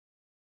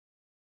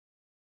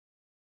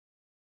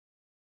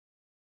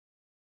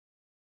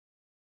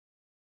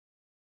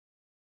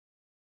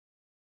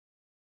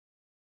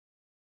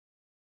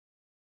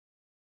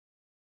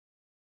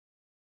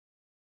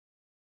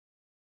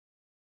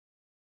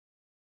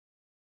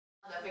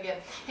Don't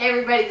forget. Hey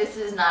everybody, this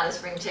is not a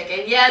spring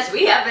chicken. Yes,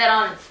 we have been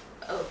on.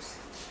 Oops,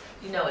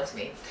 you know it's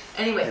me.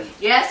 Anyway,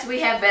 yes, we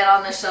have been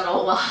on the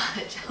shuttle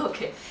launch.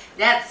 Okay,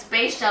 that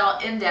space shuttle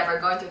endeavor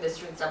going through the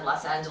streets of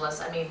Los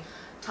Angeles. I mean,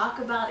 talk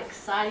about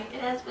exciting! It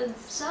has been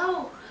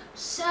so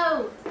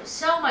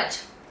much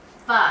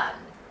fun.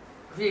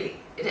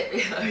 Really.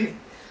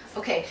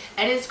 Okay,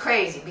 and it's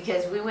crazy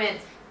because we went.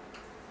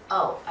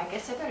 Oh, I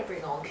guess I better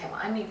bring Oldecam.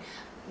 I mean,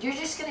 you're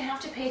just going to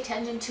have to pay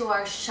attention to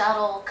our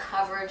shuttle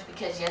coverage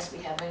because, yes,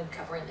 we have been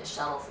covering the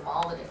shuttle from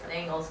all the different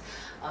angles,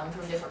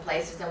 from different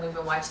places, and we've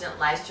been watching it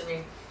live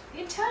streaming. We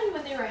can tell you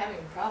when they were having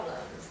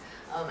problems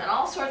and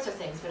all sorts of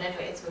things. But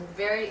anyway, it's been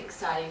very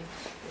exciting.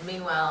 And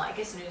meanwhile, I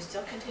guess news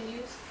still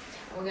continues.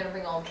 And we're going to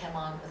bring Oldecam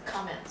on with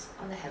comments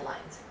on the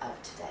headlines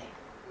of today.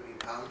 In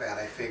combat,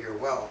 I figure,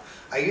 well,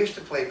 I used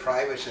to play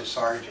privates and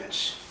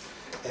sergeants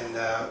in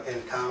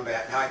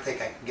combat. Now I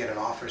think I can get an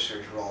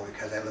officer's role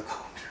because I look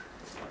older.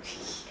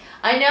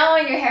 I know,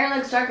 and your hair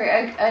looks darker.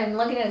 I'm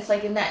looking at it, it's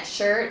like in that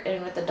shirt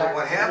and with the dark.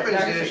 Well, what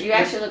happens is you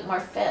actually look more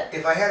fit.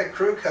 If I had a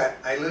crew cut,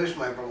 I lose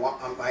my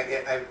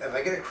if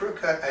I get a crew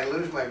cut, I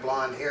lose my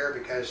blonde hair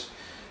because,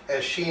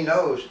 as she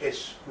knows,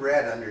 it's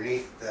red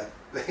underneath the.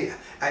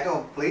 I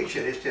don't bleach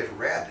it; it's just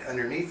red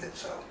underneath it.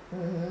 So.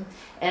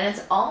 And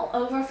it's all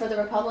over for the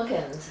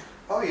Republicans.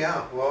 Oh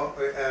yeah. Well,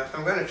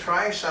 I'm going to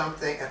try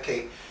something.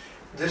 Okay,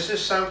 this is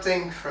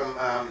something from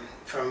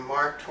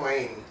Mark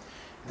Twain.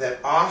 That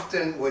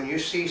often when you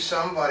see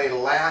somebody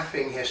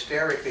laughing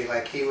hysterically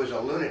like he was a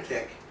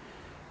lunatic,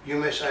 you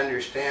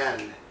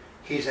misunderstand.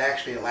 He's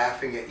actually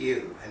laughing at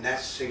you, and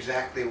that's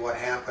exactly what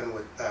happened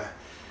with Joe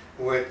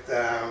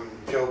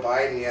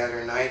Biden the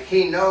other night.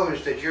 He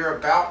knows that you're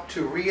about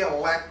to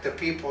re-elect the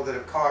people that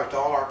have caused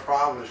all our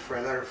problems for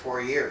another 4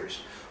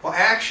 years. Well,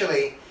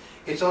 actually,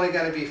 it's only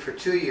going to be for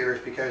 2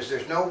 years because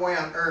there's no way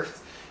on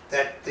earth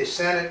that the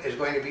Senate is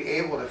going to be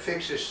able to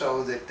fix it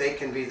so that they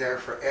can be there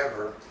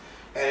forever.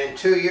 And in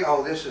 2 years,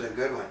 oh, this is a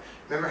good one.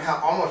 Remember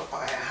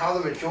how the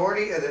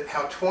majority of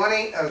how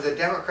 20 of the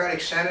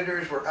Democratic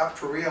senators were up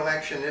for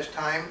re-election this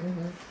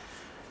time?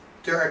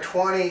 There are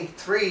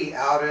 23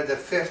 out of the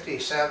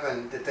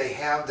 57 that they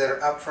have that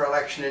are up for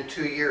election in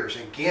 2 years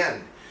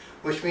again,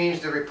 which means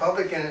the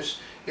Republicans,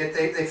 if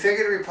they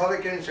figure the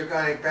Republicans are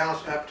going to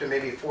bounce up to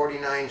maybe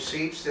 49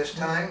 seats this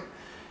time.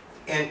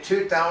 In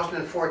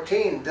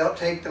 2014, they'll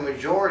take the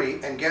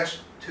majority, and guess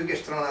who gets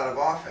thrown out of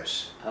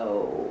office?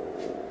 Oh.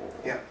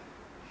 Yeah.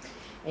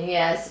 And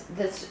yes,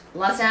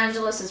 Los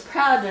Angeles is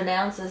proud to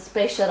announce the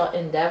Space Shuttle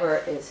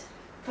Endeavour is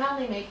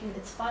finally making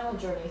its final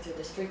journey through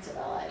the streets of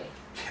LA.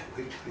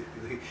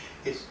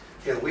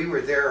 We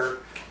were there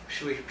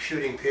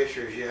shooting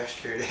pictures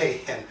yesterday,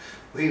 and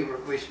we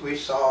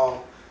saw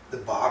the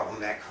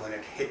bottleneck when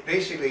it hit.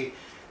 Basically,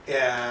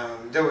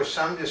 there was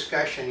some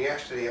discussion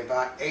yesterday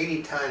about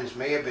 80 tons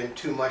may have been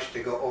too much to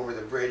go over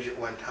the bridge at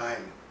one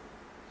time.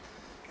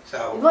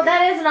 So, well,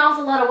 that is an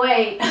awful lot of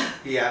weight.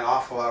 Yeah, an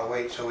awful lot of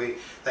weight. So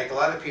like a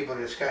lot of people are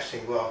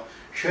discussing, well,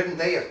 shouldn't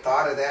they have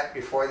thought of that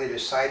before they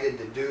decided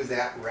to do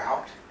that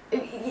route?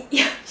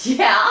 Yeah.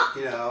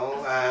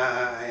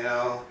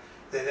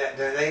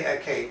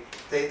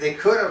 They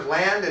could have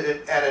landed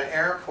it at an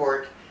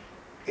airport,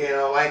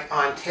 like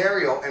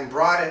Ontario, and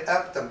brought it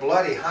up the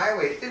bloody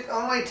highway. It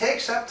only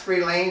takes up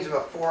 3 lanes of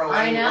a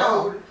 4-lane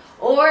road.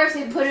 Or if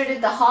they put it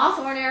at the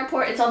Hawthorne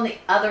Airport, it's on the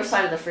other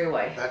side of the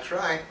freeway. That's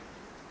right.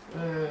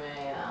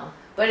 Yeah,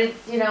 but I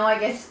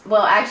guess,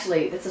 well,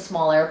 actually, it's a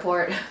small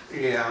airport.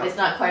 Yeah. It's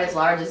not quite as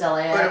large as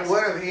LAX. But it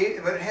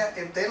would have,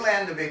 if they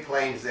landed big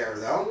planes there,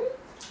 though.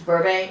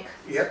 Burbank?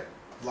 Yep.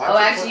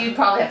 Actually, you'd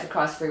probably have to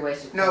cross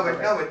freeways. No,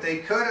 but they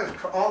could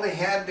have only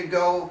had to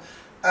go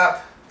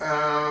up.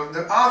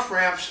 The off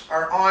ramps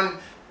are on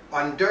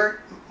dirt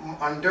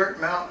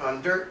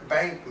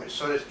bankments,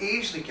 so it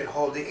easily can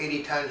hold the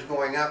 80 tons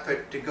going up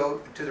to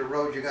go to the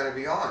road you're going to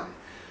be on.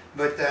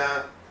 But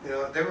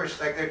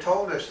they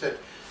told us that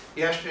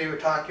yesterday we were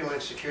talking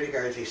with security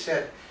guards. He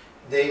said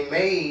they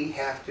may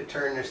have to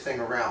turn this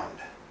thing around.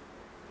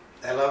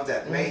 I love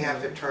that. May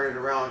have to turn it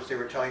around as they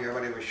were telling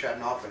everybody was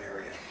shutting off an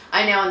area.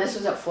 I know, and this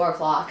was at 4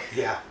 o'clock.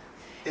 Yeah.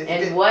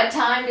 What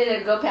time did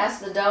it go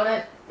past the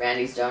donut?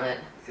 Randy's Donut.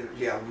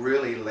 Yeah,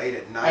 really late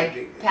at night.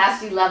 Like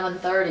past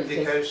 11:30.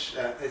 Because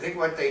I think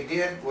what they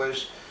did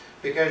was,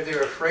 because they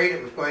were afraid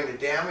it was going to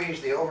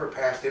damage the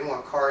overpass, they didn't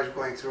want cars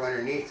going through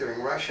underneath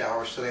during rush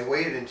hour, so they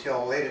waited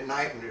until late at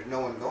night when there's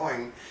no one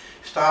going,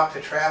 stopped the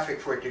traffic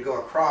for it to go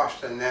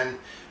across, and then,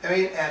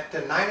 at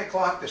 9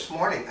 o'clock this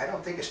morning, I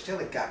don't think it still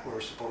had got where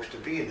we're supposed to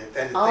be. And the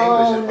thing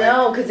was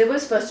no, because it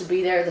was supposed to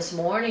be there this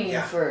morning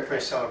for a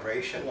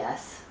celebration.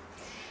 Yes.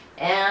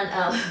 And,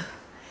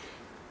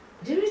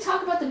 did we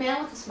talk about the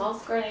man with the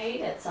smoke grenade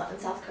in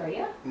South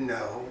Korea?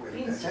 No.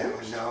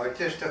 No, it's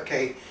just,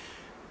 okay.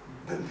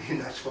 You're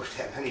not supposed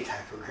to have any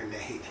type of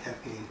grenade.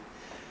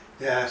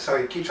 Yeah. So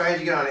he tries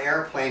to get on an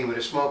airplane with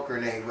a smoke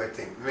grenade with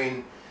him.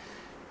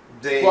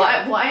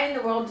 Why in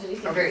the world did he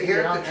think? Okay,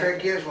 here the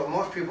trick is, what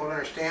most people don't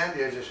understand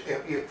is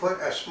if you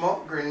put a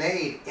smoke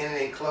grenade in an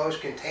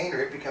enclosed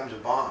container, it becomes a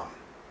bomb.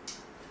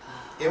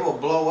 it will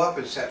blow up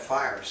and set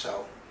fire.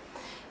 So.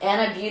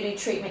 And a beauty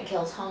treatment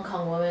kills Hong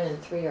Kong woman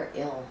and 3 are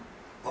ill.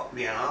 Well,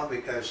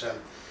 because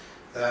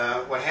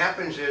what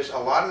happens is a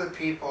lot of the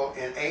people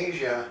in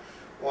Asia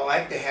will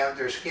like to have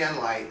their skin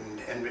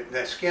lightened, and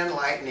that skin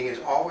lightening is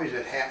always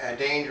a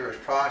dangerous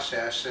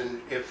process. And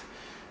if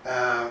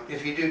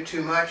you do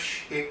too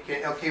much, it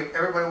can. Okay,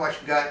 everybody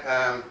watched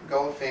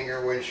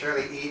Goldfinger when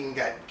Shirley Eden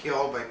got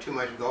killed by too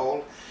much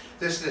gold.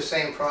 This is the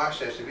same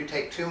process. If you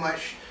take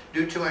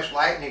do too much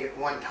lightening at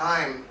one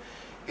time,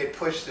 it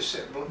puts the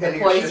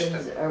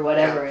poisons or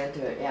whatever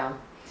into it. Yeah.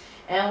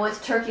 And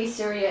with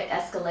Turkey-Syria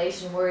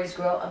escalation, worries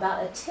grow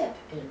about a tip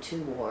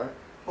into war.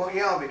 Well,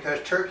 yeah,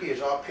 because Turkey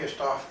is all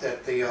pissed off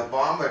that the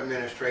Obama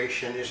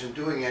administration isn't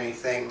doing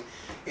anything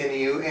in the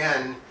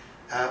UN.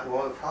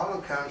 Well, the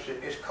problem comes,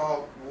 it's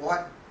called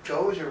what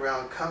goes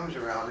around comes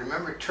around.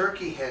 Remember,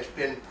 Turkey has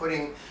been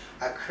putting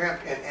a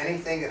crimp in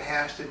anything that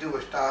has to do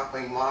with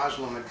stopping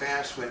Muslim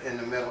advancement in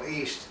the Middle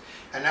East.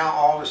 And now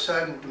all of a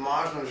sudden the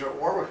Muslims are at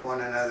war with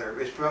one another.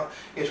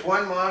 It's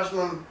one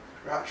Muslim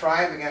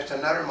tribe against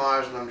another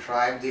Muslim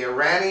tribe. The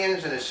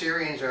Iranians and the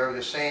Syrians are of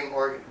the same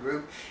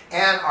group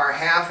and are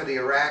half of the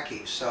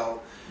Iraqis.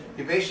 So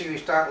you basically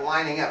start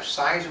lining up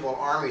sizable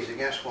armies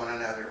against one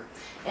another.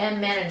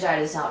 And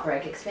meningitis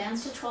outbreak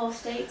expands to 12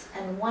 states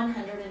and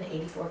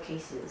 184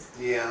 cases.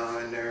 Yeah,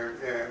 and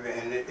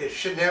it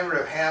should never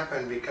have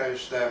happened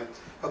because,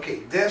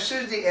 okay, this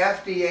is the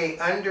FDA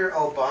under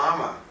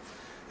Obama.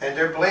 And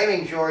they're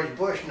blaming George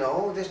Bush.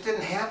 No, this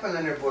didn't happen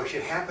under Bush.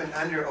 It happened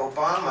under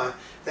Obama,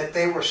 that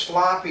they were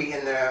sloppy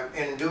in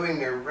doing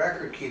their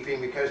record keeping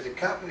because the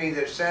company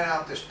that sent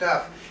out the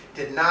stuff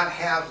did not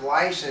have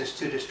license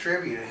to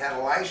distribute. It had a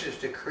license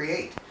to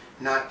create,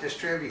 not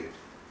distribute.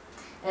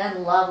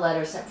 And love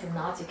letter sent from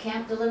Nazi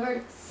camp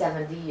delivered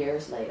 70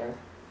 years later.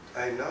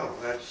 I know,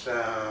 that's,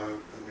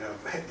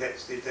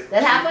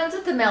 that happens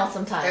at the mail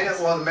sometimes. And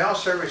well, the mail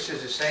service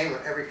is the same in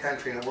every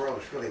country in the world.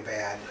 It's really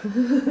bad.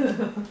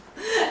 And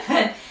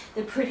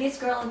the prettiest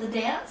girl at the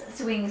dance,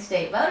 swing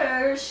state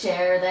voters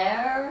share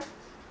their...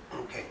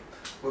 Okay,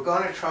 we're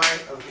going to try,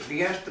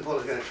 the Estable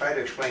is going to try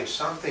to explain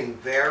something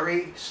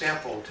very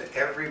simple to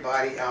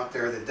everybody out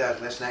there that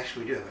does. Listen,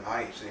 actually, we do have an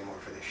audience anymore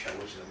for this show,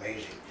 which is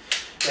amazing.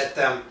 That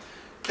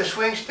the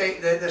swing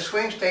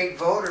state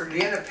voter,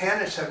 the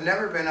independents have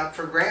never been up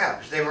for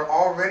grabs. They were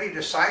already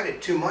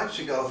decided 2 months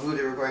ago who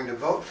they were going to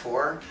vote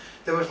for.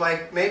 There was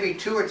like maybe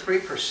 2 or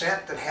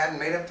 3% that hadn't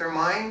made up their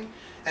mind,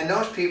 and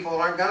those people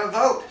aren't going to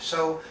vote.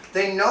 So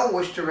they know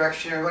which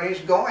direction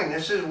everybody's going.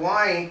 This is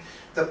why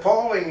the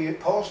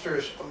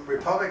pollsters,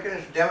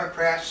 Republicans,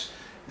 Democrats,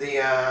 the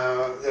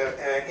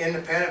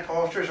independent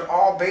pollsters are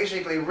all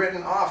basically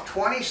written off.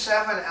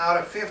 27 out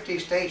of 50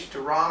 states to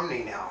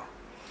Romney now.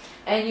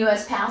 And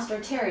U.S. Pastor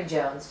Terry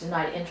Jones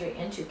denied entry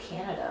into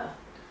Canada.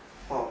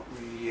 Well,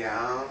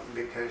 yeah,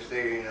 because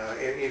they,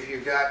 if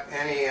you got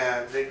any,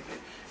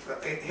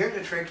 here's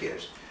the trick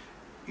is,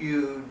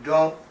 you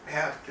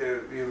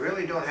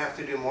really don't have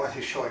to do more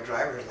than show a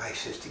driver's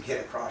license to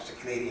get across the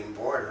Canadian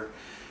border,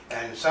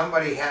 and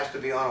somebody has to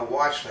be on a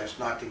watch list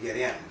not to get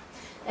in.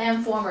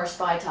 And former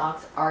spy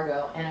talks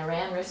Argo and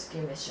Iran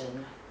rescue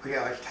mission.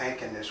 Yeah, it's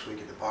tanking this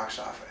week at the box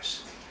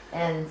office.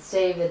 And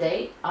save the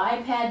date,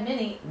 iPad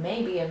mini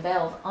may be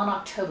unveiled on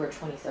October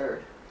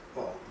 23rd.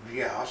 Well,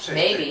 yeah.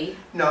 Maybe.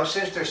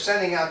 Since they're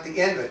sending out the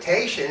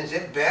invitations,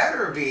 it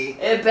better be.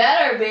 It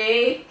better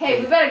be.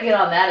 Hey, we better get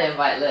on that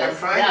invite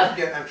list.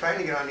 I'm trying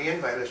to get on the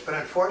invite list, but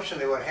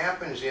unfortunately what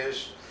happens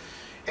is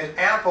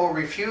Apple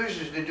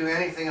refuses to do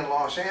anything in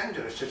Los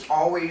Angeles. It's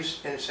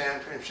always in San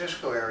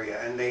Francisco area,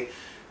 and the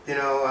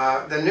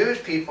news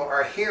people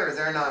are here,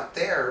 they're not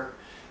there.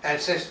 And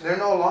since they're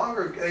no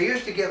longer, they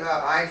used to give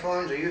out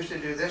iPhones, they used to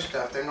do this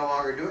stuff, they're no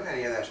longer doing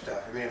any of that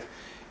stuff. I mean,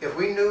 if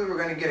we knew we were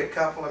going to get a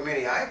couple of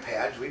mini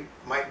iPads, we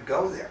might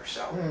go there,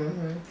 so.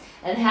 Mm-hmm.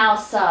 And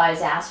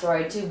house-size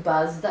asteroid to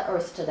buzz the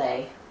Earth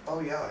today.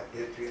 Oh yeah,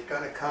 it's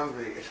going to come,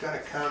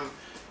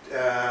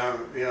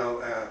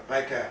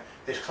 like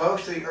as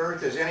close to the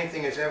Earth as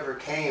anything has ever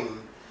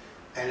came,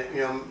 and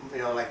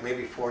like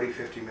maybe 40,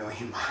 50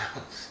 million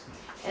miles.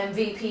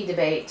 MVP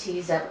debate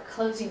tees up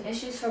closing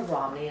issues for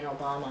Romney and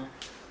Obama.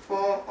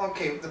 Well,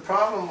 okay. The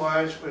problem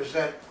was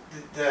that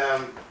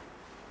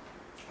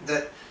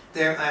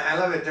I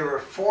love it. There were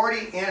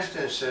 40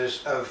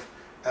 instances of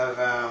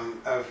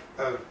the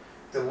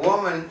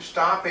woman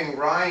stopping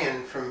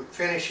Ryan from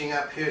finishing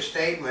up his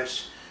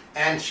statements,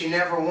 and she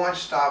never once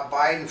stopped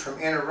Biden from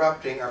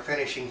interrupting or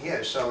finishing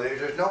his. So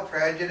there's no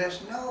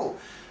prejudice. No,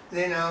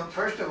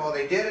 first of all,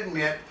 they did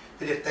admit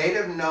that if they'd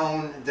have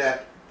known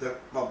that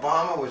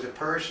Obama was a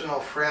personal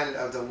friend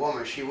of the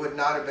woman, she would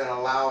not have been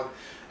allowed.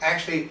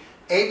 Actually,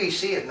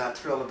 ABC is not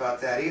thrilled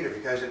about that either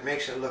because it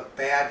makes it look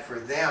bad for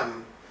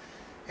them.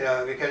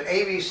 Because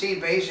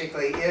ABC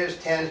basically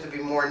tends to be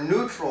more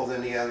neutral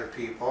than the other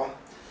people,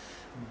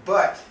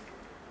 but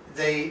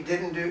they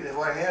didn't do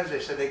what it has. They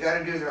said they got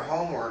to do their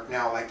homework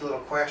now, like little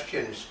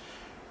questions.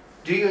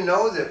 Do you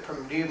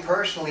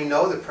personally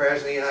know the President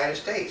of the United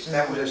States?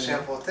 That was a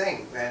simple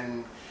thing,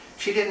 and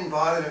she didn't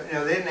bother to,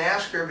 they didn't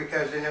ask her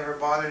because they never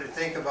bothered to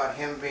think about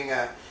him being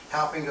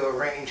helping to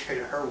arrange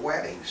her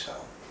wedding. So.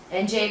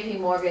 And J.P.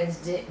 Morgan's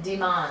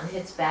demand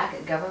hits back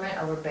at government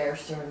over Bear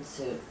Stearns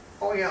suit.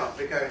 Oh yeah,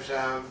 because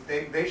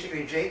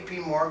basically J.P.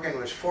 Morgan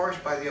was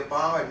forced by the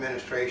Obama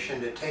administration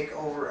to take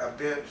over a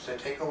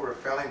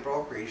failing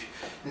brokerage.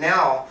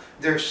 Now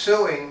they're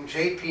suing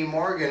J.P.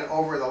 Morgan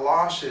over the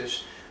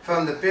losses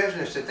from the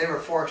business that they were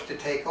forced to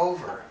take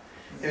over.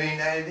 I mean,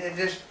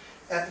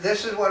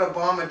 this is what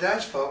Obama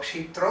does, folks.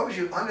 He throws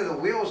you under the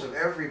wheels of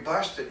every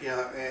bus that,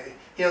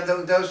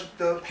 those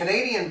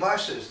Canadian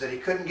buses that he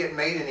couldn't get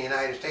made in the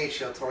United States,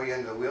 he'll throw you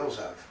under the wheels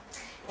of.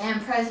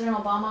 And President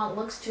Obama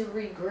looks to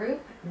regroup.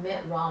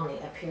 Mitt Romney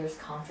appears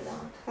confident.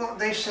 Well,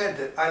 they said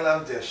that, I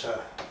love this,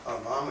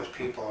 Obama's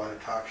people on a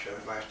talk show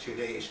the last 2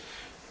 days.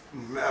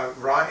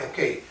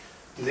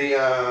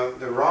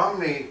 The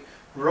Romney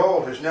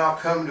role has now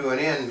come to an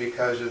end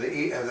because of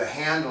the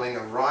handling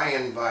of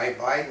Ryan by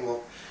Biden.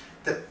 Well,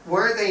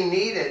 where they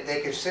need it,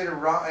 they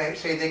considered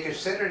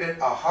it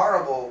a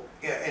horrible,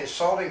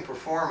 insulting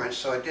performance,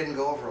 so it didn't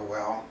go over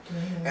well.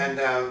 Mm-hmm.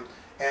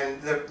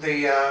 And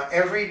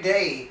every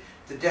day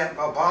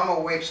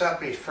Obama wakes up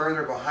and he's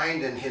further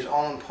behind in his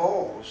own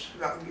polls.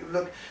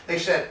 Look, they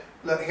said,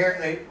 look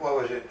here. What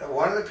was it?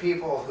 One of the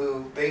people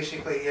who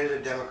basically is a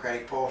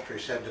Democratic pollster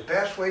said the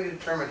best way to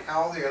determine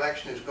how the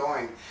election is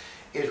going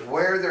is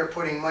where they're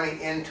putting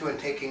money into and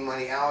taking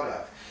money out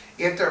of.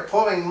 If they're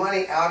pulling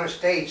money out of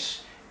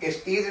states,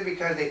 it's either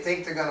because they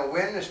think they're going to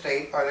win the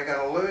state or they're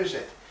going to lose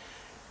it.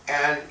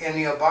 And in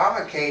the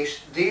Obama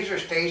case, these are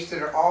states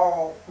that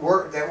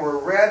were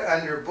red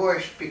under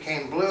Bush,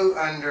 became blue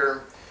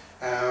under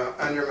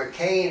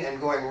McCain,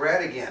 and going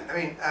red again. I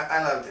mean,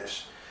 I love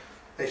this.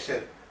 They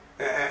said,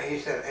 he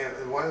said,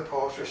 one of the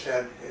pollsters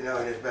said, in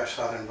his best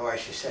Southern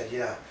voice, he said, he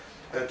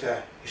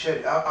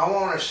said, I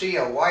want to see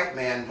a white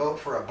man vote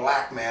for a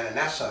black man in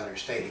that Southern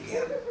state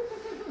again.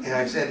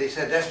 And he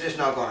said, that's just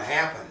not going to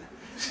happen.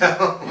 So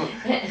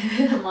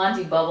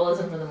Monty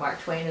Bubbleism from the Mark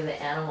Twain of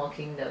the Animal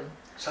Kingdom.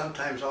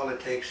 Sometimes all it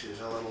takes is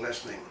a little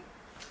listening.